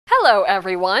Hello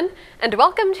everyone, and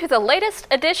welcome to the latest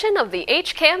edition of the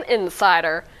HCAM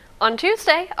Insider. On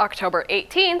Tuesday, October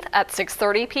 18th at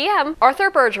 6:30 p.m., Arthur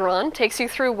Bergeron takes you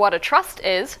through what a trust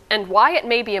is and why it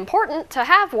may be important to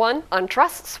have one on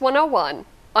Trusts 101.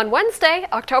 On Wednesday,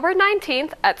 October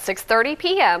 19th at 6:30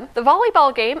 p.m., the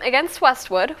volleyball game against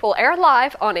Westwood will air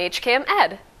live on HCAM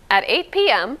Ed. At 8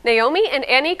 p.m., Naomi and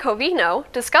Annie Covino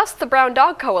discuss the Brown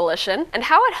Dog Coalition and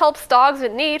how it helps dogs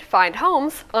in need find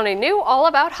homes on a new All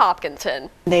About Hopkinton.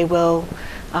 They will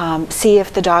see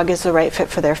if the dog is the right fit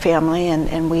for their family,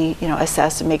 and we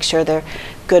assess and make sure they're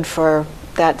good for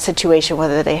that situation,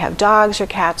 whether they have dogs or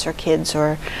cats or kids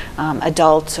or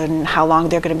adults, and how long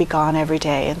they're going to be gone every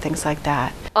day and things like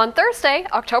that. On Thursday,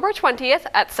 October 20th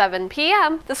at 7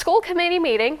 p.m., the school committee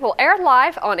meeting will air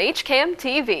live on HCAM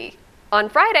TV. On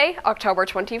Friday, October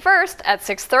 21st at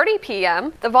 6:30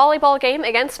 p.m., the volleyball game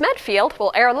against Medfield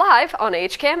will air live on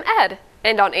HCAM Ed.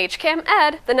 And on HCAM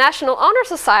Ed, the National Honor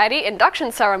Society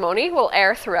induction ceremony will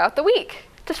air throughout the week.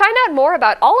 To find out more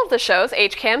about all of the shows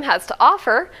HCAM has to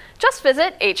offer, just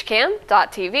visit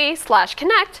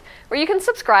hcam.tv/connect, where you can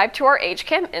subscribe to our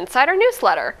HCAM Insider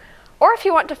newsletter. Or if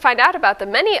you want to find out about the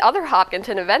many other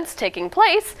Hopkinton events taking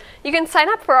place, you can sign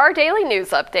up for our daily news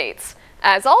updates.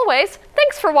 As always,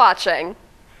 thanks for watching!